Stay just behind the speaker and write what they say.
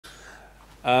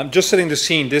Just setting the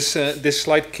scene, this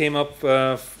slide came up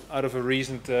out of a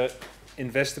recent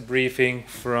investor briefing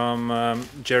from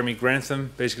Jeremy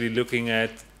Grantham, basically looking at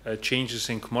changes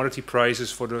in commodity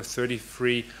prices for the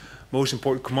 33 most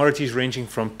important commodities, ranging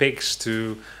from pigs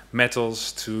to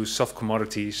metals to soft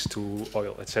commodities to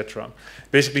oil, etc.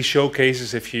 Basically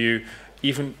showcases, if you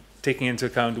even taking into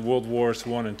account the World Wars I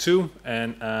and II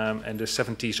and the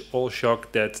 70s oil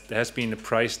shock, that there has been a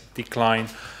price decline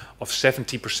of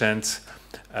 70%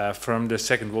 from the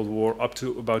Second World War up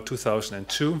to about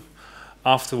 2002,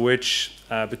 after which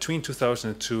between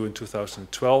 2002 and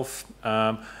 2012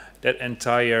 that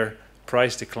entire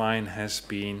price decline has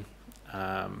been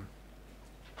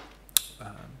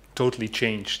totally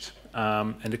changed.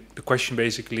 And the question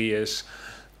basically is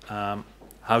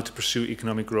how to pursue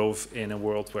economic growth in a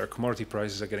world where commodity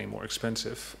prices are getting more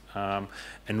expensive,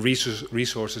 and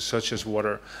resources such as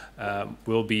water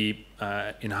will be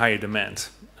in higher demand.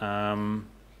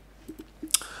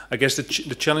 I guess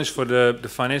the challenge for the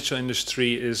financial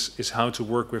industry is how to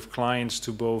work with clients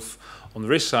to both, on the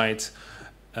risk side,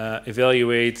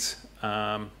 evaluate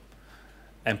and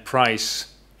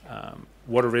price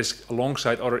water risk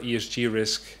alongside other ESG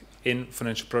risk in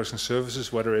financial products and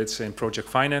services, whether it's in project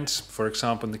finance, for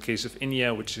example, in the case of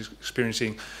India, which is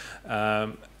experiencing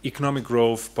economic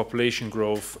growth, population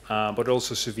growth, but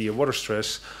also severe water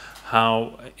stress,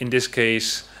 how, in this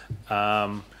case,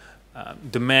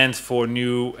 demand for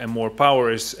new and more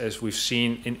power is, as we've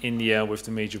seen in India with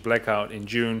the major blackout in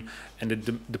June, and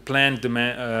the planned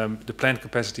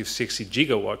capacity of 60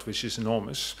 gigawatt, which is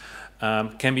enormous,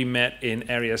 can be met in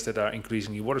areas that are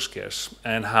increasingly water scarce,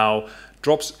 and how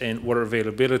drops in water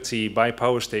availability by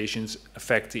power stations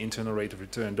affect the internal rate of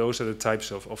return. Those are the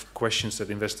types of questions that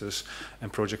investors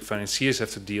and project financiers have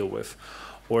to deal with.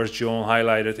 Or as John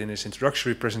highlighted in his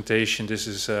introductory presentation, this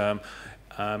is 8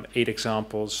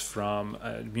 examples from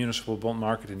the municipal bond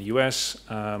market in the US,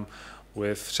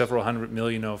 with several hundred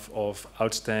million of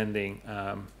outstanding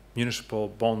municipal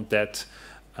bond debt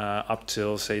up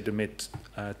till, say, the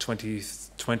mid-20s,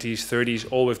 30s,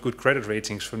 all with good credit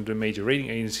ratings from the major rating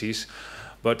agencies.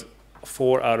 But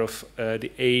 4 out of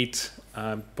the 8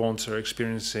 bonds are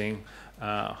experiencing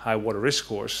high water risk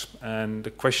scores. And the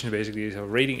question basically is, how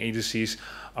rating agencies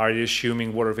are they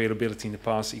assuming water availability in the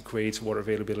past equates water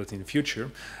availability in the future?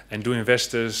 And do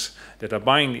investors that are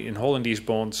buying and holding these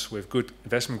bonds with good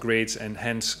investment grades and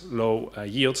hence low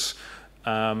yields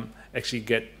actually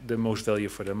get the most value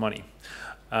for their money?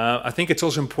 I think it's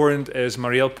also important, as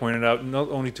Marielle pointed out, not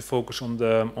only to focus on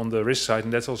the risk side,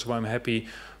 and that's also why I'm happy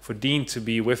for Dean to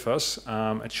be with us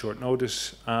at short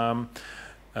notice,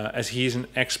 as he's an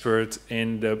expert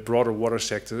in the broader water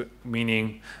sector,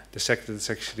 meaning the sector that's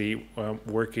actually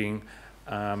working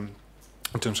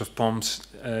in terms of pumps,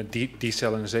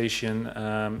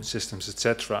 desalination systems,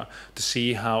 etc., to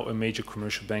see how a major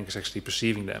commercial bank is actually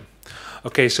perceiving them.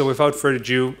 Okay, so without further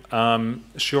ado,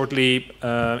 shortly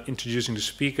introducing the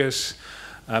speakers.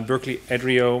 Berkeley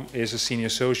Adrio is a senior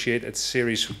associate at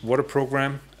Ceres Water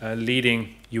Program, a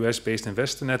leading US-based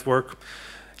investor network.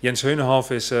 Jens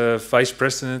Heunehoff is a vice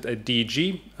president at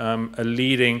DEG, a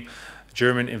leading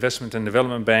German investment and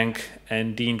development bank,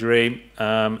 and Dean Dray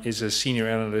is a senior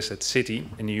analyst at Citi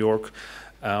in New York,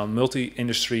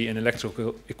 multi-industry and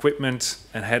electrical equipment,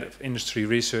 and head of industry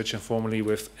research, and formerly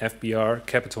with FBR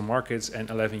Capital Markets, and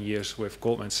 11 years with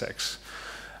Goldman Sachs.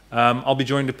 I'll be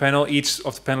joining the panel. Each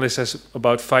of the panelists has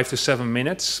about 5 to 7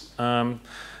 minutes to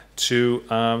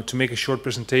make a short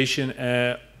presentation,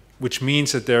 which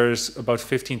means that there's about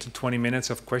 15 to 20 minutes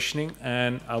of questioning,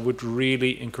 and I would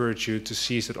really encourage you to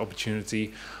seize that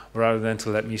opportunity rather than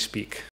to let me speak.